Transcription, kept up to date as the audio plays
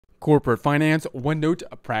Corporate Finance OneNote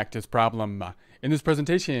Practice Problem. In this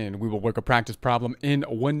presentation, we will work a practice problem in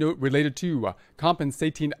OneNote related to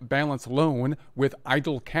compensating balance loan with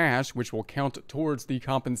idle cash, which will count towards the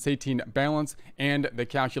compensating balance, and the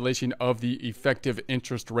calculation of the effective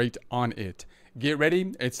interest rate on it. Get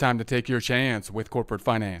ready, it's time to take your chance with Corporate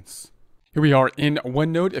Finance. Here we are in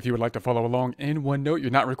OneNote. If you would like to follow along in OneNote,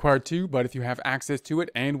 you're not required to, but if you have access to it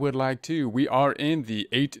and would like to, we are in the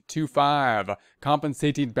 825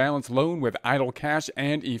 Compensating Balance Loan with Idle Cash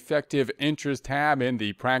and Effective Interest tab in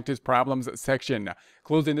the Practice Problems section.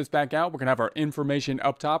 Closing this back out, we're going to have our information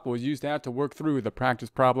up top. We'll use that to work through the practice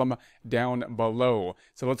problem down below.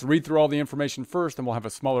 So let's read through all the information first, and we'll have a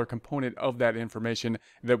smaller component of that information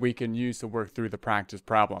that we can use to work through the practice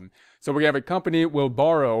problem. So we have a company will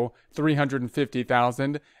borrow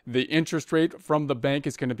 $350,000. The interest rate from the bank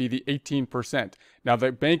is going to be the 18%. Now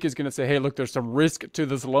the bank is going to say, hey, look, there's some risk to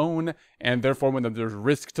this loan, and therefore when there's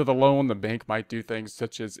risk to the loan, the bank might do things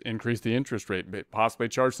such as increase the interest rate, possibly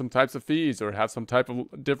charge some types of fees, or have some type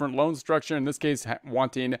of different loan structure, in this case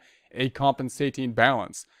wanting a compensating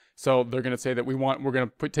balance. So they're going to say that we're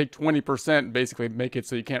going to take 20%, basically make it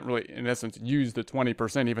so you can't really, in essence, use the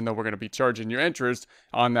 20%, even though we're going to be charging your interest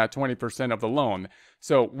on that 20% of the loan.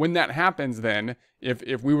 So when that happens, then,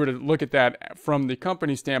 if we were to look at that from the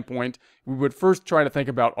company standpoint, we would first try to think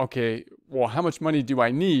about, okay, well, how much money do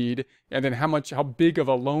I need? And then how big of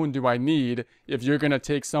a loan do I need if you're going to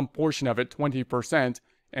take some portion of it, 20%,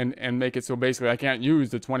 and make it so basically I can't use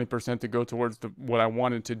the 20% to go towards what I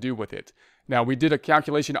wanted to do with it. Now, we did a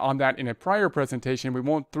calculation on that in a prior presentation. We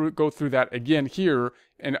won't go through that again here,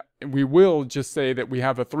 and we will just say that we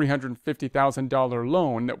have a $350,000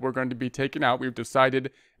 loan that we're going to be taking out. We've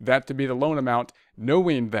decided that to be the loan amount,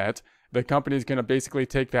 knowing that the company is going to basically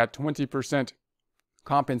take that 20%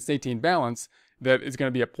 compensating balance that is going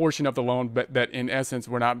to be a portion of the loan, but that in essence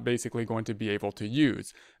we're not basically going to be able to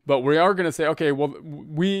use. But we are going to say, okay, well,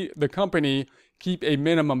 the company, keep a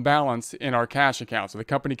minimum balance in our cash account. So the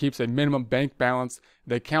company keeps a minimum bank balance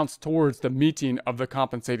that counts towards the meeting of the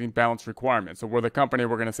compensating balance requirement. So we're the company,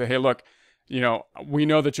 we're going to say, hey, look, we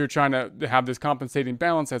know that you're trying to have this compensating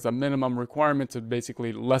balance as a minimum requirement to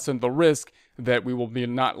basically lessen the risk that we will be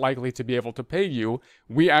not likely to be able to pay you.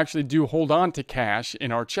 We actually do hold on to cash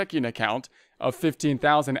in our checking account of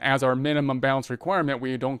 $15,000 as our minimum balance requirement.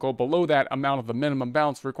 We don't go below that amount of the minimum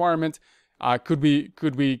balance requirement. Could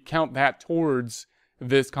we count that towards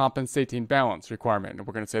this compensating balance requirement? And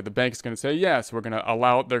we're going to say, the bank's going to say yes. They're going to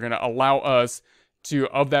allow us to,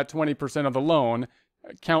 of that 20% of the loan,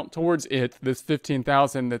 count towards it this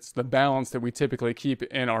 $15,000 that's the balance that we typically keep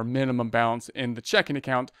in our minimum balance in the checking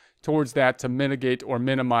account, towards that to mitigate or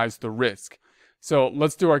minimize the risk. So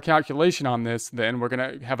let's do our calculation on this then. We're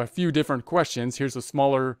going to have a few different questions. Here's a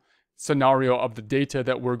smaller scenario of the data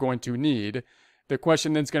that we're going to need. The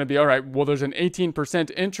question then is going to be, all right, well, there's an 18%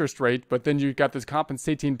 interest rate, but then you've got this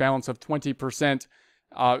compensating balance of 20%.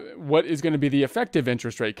 What is going to be the effective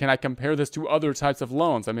interest rate? Can I compare this to other types of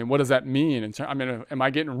loans? I mean, what does that mean? Am I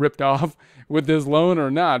getting ripped off with this loan or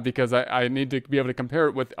not? Because I need to be able to compare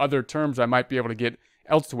it with other terms I might be able to get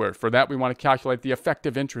elsewhere. For that, we want to calculate the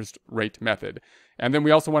effective interest rate method. And then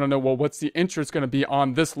we also want to know, well, what's the interest going to be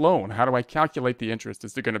on this loan? How do I calculate the interest?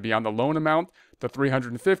 Is it going to be on the loan amount, the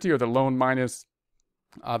 $350, or the loan minus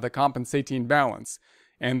the compensating balance?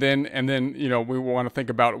 And then we want to think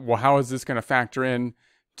about, well, how is this going to factor in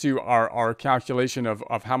to our calculation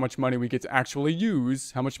of how much money we get to actually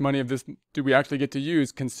use? How much money of this do we actually get to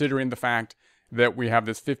use, considering the fact that we have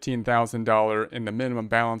this $15,000 in the minimum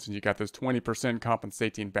balance and you got this 20%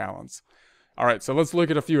 compensating balance? All right, so let's look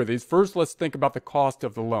at a few of these. First, let's think about the cost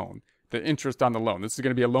of the loan, the interest on the loan. This is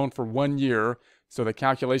going to be a loan for 1 year. So the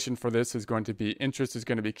calculation for this is going to be, interest is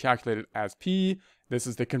going to be calculated as P. This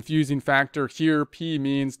is the confusing factor here. P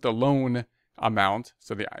means the loan amount.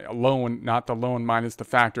 So the loan, not the loan minus the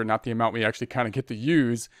factor, not the amount we actually kind of get to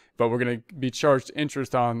use, but we're going to be charged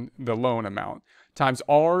interest on the loan amount. Times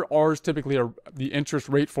R. R is typically the interest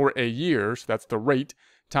rate for a year, so that's the rate,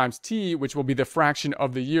 times T, which will be the fraction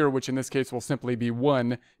of the year, which in this case will simply be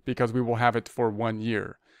 1, because we will have it for 1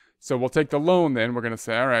 year. So we'll take the loan then. We're going to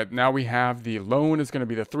say, all right, now we have the loan is going to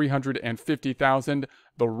be the $350,000.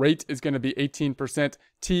 The rate is going to be 18%.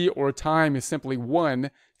 T, or time, is simply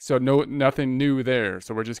 1. So nothing new there.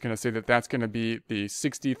 So we're just going to say that that's going to be the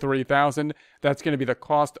 $63,000. That's going to be the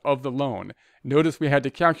cost of the loan. Notice we had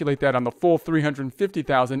to calculate that on the full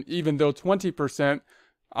 $350,000, even though 20%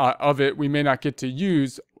 of it we may not get to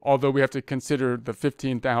use, although we have to consider the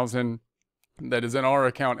 $15,000 that is in our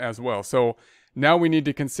account as well. So now we need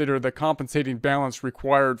to consider the compensating balance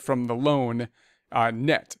required from the loan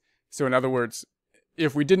net. So in other words,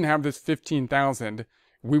 if we didn't have this 15,000,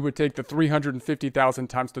 we would take the 350,000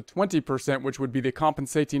 times the 20%, which would be the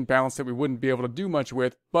compensating balance that we wouldn't be able to do much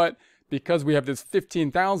with. But because we have this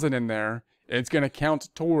 15,000 in there, it's going to count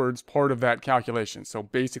towards part of that calculation. So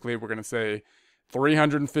basically, we're going to say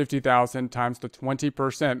 350,000 times the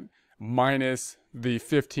 20% minus the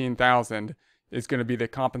 15,000 is going to be the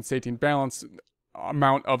compensating balance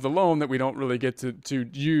amount of the loan that we don't really get to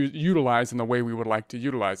utilize in the way we would like to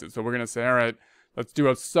utilize it. So we're going to say, all right, let's do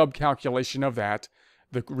a sub-calculation of that.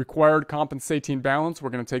 The required compensating balance, we're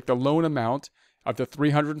going to take the loan amount of the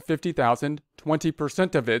 350,000,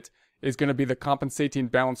 20% of it is going to be the compensating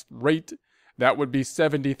balance rate. That would be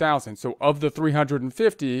 70,000. So of the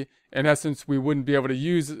 350, in essence, we wouldn't be able to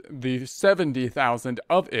use the 70,000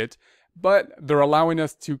 of it, but they're allowing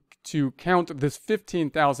us to count this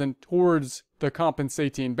 15,000 towards the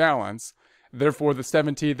compensating balance. Therefore, the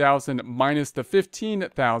 70,000 minus the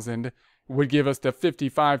 15,000 would give us the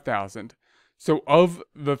 55,000. So of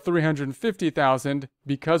the 350,000,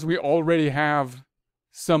 because we already have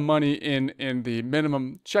some money in the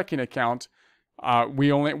minimum checking account,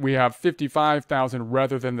 we have 55,000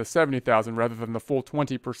 rather than the 70,000, rather than the full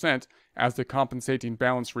 20% as the compensating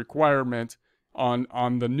balance requirement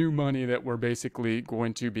on the new money that we're basically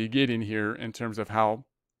going to be getting here in terms of how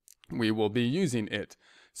we will be using it.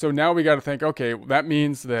 So now we got to think, okay, that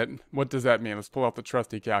means that, what does that mean? Let's pull out the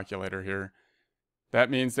trusty calculator here. That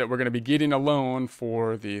means that we're going to be getting a loan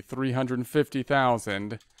for the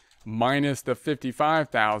 350,000 minus the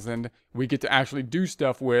 55,000. We get to actually do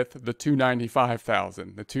stuff with the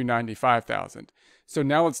 295,000. So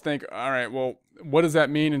now let's think, all right, well, what does that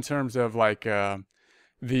mean in terms of like the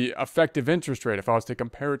effective interest rate if I was to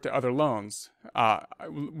compare it to other loans?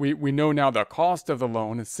 We know now the cost of the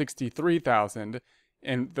loan is 63,000,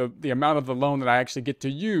 and the amount of the loan that I actually get to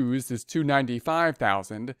use is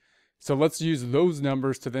 295,000. So let's use those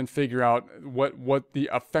numbers to then figure out what the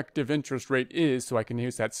effective interest rate is, so I can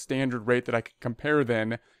use that standard rate that I can compare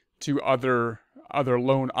then to other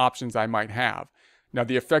loan options I might have. Now,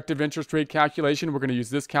 the effective interest rate calculation, we're going to use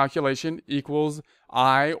this calculation equals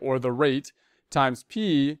I, or the rate, times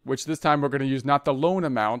P, which this time we're going to use not the loan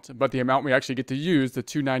amount, but the amount we actually get to use, the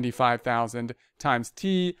 295,000, times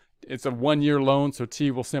T. It's a 1-year loan, so T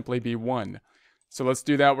will simply be 1. So let's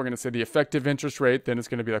do that. We're going to say the effective interest rate, then it's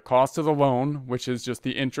going to be the cost of the loan, which is just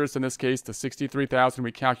the interest, in this case, the 63,000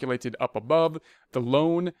 we calculated up above. The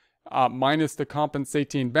loan minus the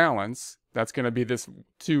compensating balance, that's going to be this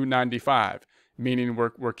 295, meaning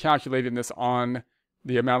we're calculating this on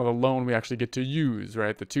the amount of the loan we actually get to use,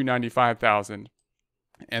 right? The 295,000.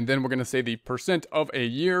 And then we're going to say the percent of a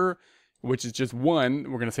year, which is just 1.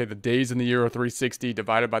 We're going to say the days in the year are 360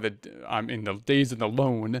 divided by the days in the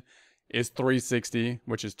loan is 360,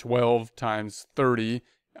 which is 12 times 30.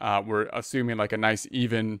 We're assuming like a nice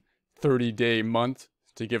even 30-day month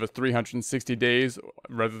to give us 360 days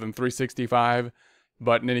rather than 365.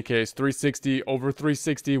 But in any case, 360 over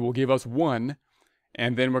 360 will give us 1.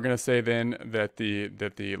 And then we're going to say then that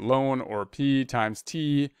the loan, or P times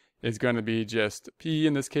T, is going to be just P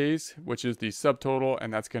in this case, which is the subtotal,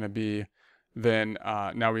 and that's going to be then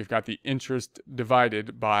now we've got the interest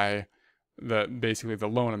divided by basically the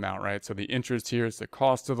loan amount, right? So the interest here is the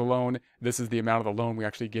cost of the loan. This is the amount of the loan we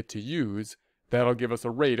actually get to use. That'll give us a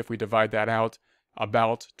rate, if we divide that out,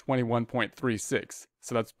 about 21.36.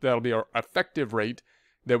 So that'll be our effective rate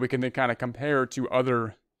that we can then kind of compare to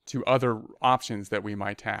other options that we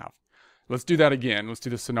might have. Let's do that again. Let's do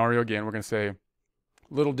the scenario again. We're going to say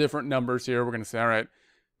little different numbers here. We're going to say, all right,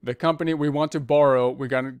 the company we want to borrow, we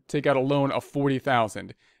got to take out a loan of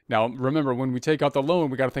 40,000. Now, remember, when we take out the loan,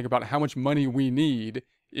 we got to think about how much money we need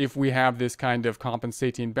if we have this kind of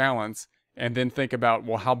compensating balance, and then think about,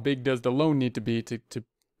 well, how big does the loan need to be to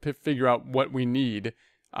figure out what we need?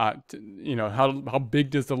 How big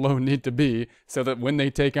does the loan need to be so that when they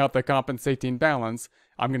take out the compensating balance,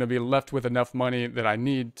 I'm going to be left with enough money that I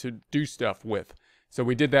need to do stuff with. So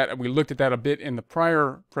we did that. We looked at that a bit in the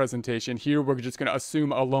prior presentation. Here, we're just going to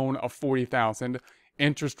assume a loan of 40,000.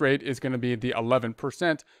 Interest rate is going to be the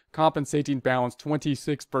 11%, compensating balance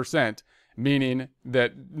 26%, meaning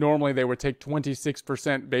that normally they would take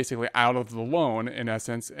 26% basically out of the loan, in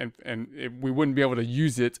essence, and we wouldn't be able to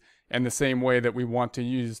use it in the same way that we want to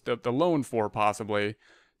use the loan for, possibly.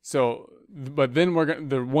 So, but then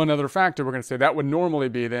the one other factor we're going to say that would normally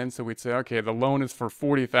be then, so we'd say, okay, the loan is for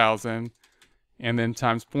 40,000, and then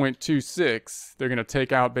times 0.26, they're going to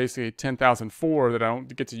take out basically 10,004 that I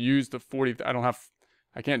don't get to use the 40.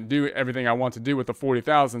 I can't do everything I want to do with the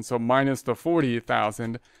 40,000. So minus the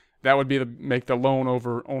 40,000, that would be make the loan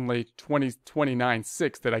over only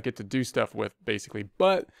 29.6 that I get to do stuff with, basically.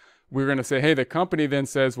 But we're going to say, hey, the company then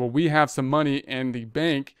says, well, we have some money in the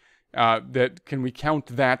bank that can we count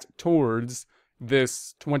that towards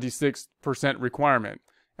this 26% requirement?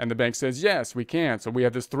 And the bank says, yes, we can. So we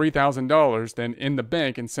have this $3,000 then in the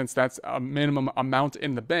bank. And since that's a minimum amount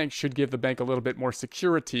in the bank, should give the bank a little bit more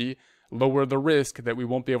security, lower the risk that we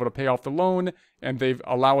won't be able to pay off the loan. And they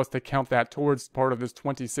allow us to count that towards part of this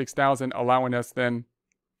 $26,000, allowing us then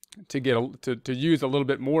to get to use a little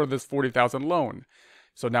bit more of this $40,000 loan.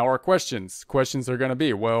 So now our questions are going to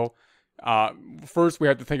be, well, first we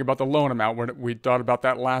have to think about the loan amount. We thought about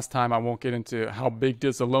that last time. I won't get into how big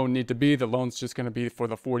does the loan need to be. The loan's just going to be for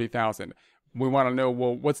the $40,000. We want to know,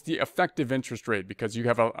 well, what's the effective interest rate? Because you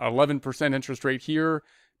have a 11% interest rate here,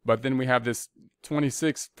 but then we have this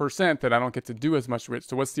 26% that I don't get to do as much with.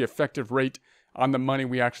 So what's the effective rate on the money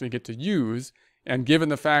we actually get to use? And given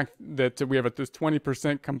the fact that we have this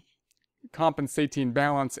 20% compensating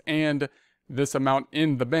balance and this amount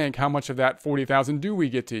in the bank, how much of that $40,000 do we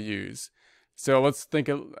get to use? So let's think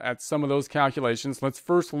at some of those calculations. Let's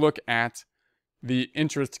first look at the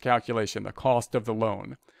interest calculation, the cost of the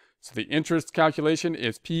loan. So the interest calculation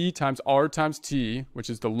is P times R times T, which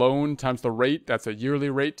is the loan times the rate. That's a yearly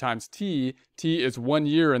rate times T. T is 1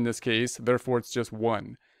 year in this case, therefore it's just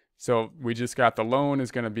 1. So we just got the loan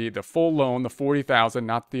is going to be the full loan, the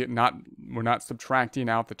 $40,000, we're not subtracting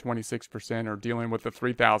out the 26% or dealing with the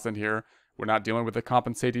 $3,000 here. We're not dealing with the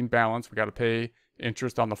compensating balance. We got to pay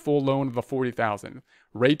interest on the full loan of the $40,000.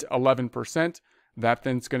 Rate 11%. That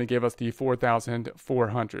then is going to give us the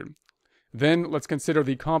 $4,400. Then let's consider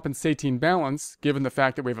the compensating balance, given the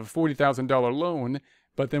fact that we have a $40,000 loan,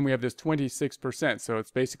 but then we have this 26%. So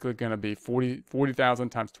it's basically going to be $40,000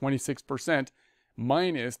 times 26%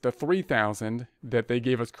 minus the $3,000 that they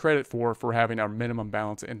gave us credit for having our minimum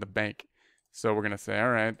balance in the bank. So we're going to say,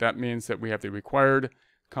 all right, that means that we have the required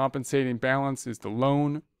compensating balance is the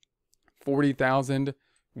loan, $40,000.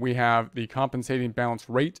 We have the compensating balance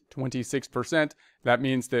rate, 26%. That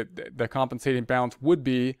means that the compensating balance would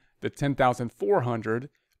be the $10,400,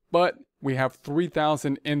 but we have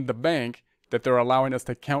 $3,000 in the bank that they're allowing us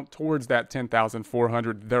to count towards that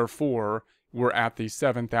 $10,400. Therefore, we're at the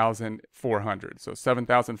 $7,400. So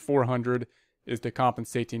 $7,400 is the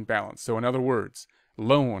compensating balance. So in other words,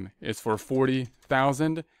 loan is for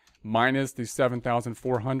 $40,000 minus the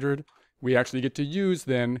 $7,400. We actually get to use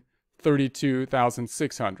then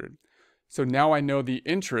 $32,600. So now I know the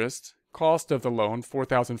interest cost of the loan,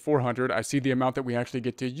 $4,400. I see the amount that we actually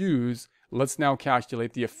get to use. Let's now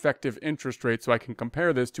calculate the effective interest rate so I can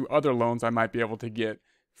compare this to other loans I might be able to get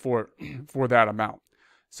for that amount.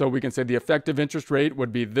 So we can say the effective interest rate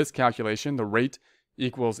would be this calculation. The rate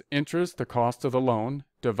equals interest, the cost of the loan,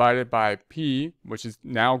 divided by P, which is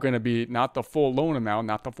now going to be not the full loan amount,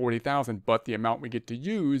 not the $40,000, but the amount we get to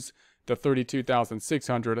use, the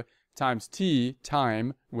 $32,600, times T,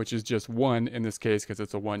 time, which is just 1 in this case because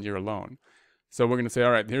it's a 1-year loan. So we're going to say,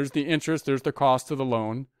 all right, here's the interest, there's the cost of the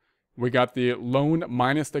loan. We got the loan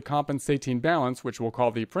minus the compensating balance, which we'll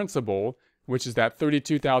call the principal, which is that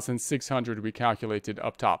 $32,600 we calculated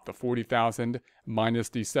up top, the $40,000 minus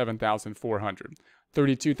the $7,400.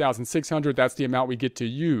 $32,600, that's the amount we get to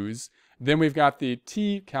use. Then we've got the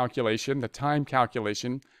T calculation, the time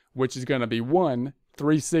calculation, which is going to be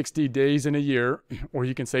 360 days in a year, or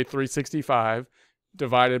you can say 365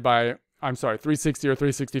 divided by, 360 or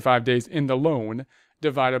 365 days in the loan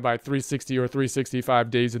divided by 360 or 365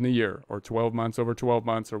 days in the year, or 12 months over 12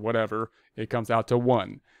 months or whatever. It comes out to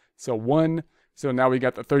 1. So now we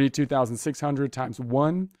got the 32,600 times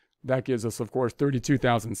 1. That gives us, of course,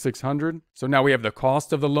 32,600. So now we have the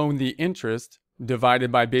cost of the loan, the interest,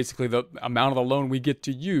 divided by basically the amount of the loan we get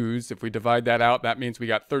to use. If we divide that out, that means we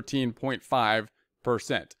got 13.5%.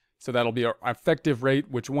 So that'll be our effective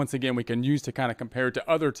rate, which once again we can use to kind of compare to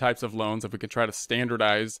other types of loans. If we could try to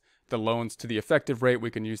standardize the loans to the effective rate,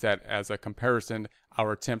 we can use that as a comparison,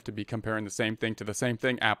 our attempt to be comparing the same thing to the same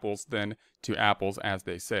thing, apples then to apples, as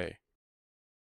they say.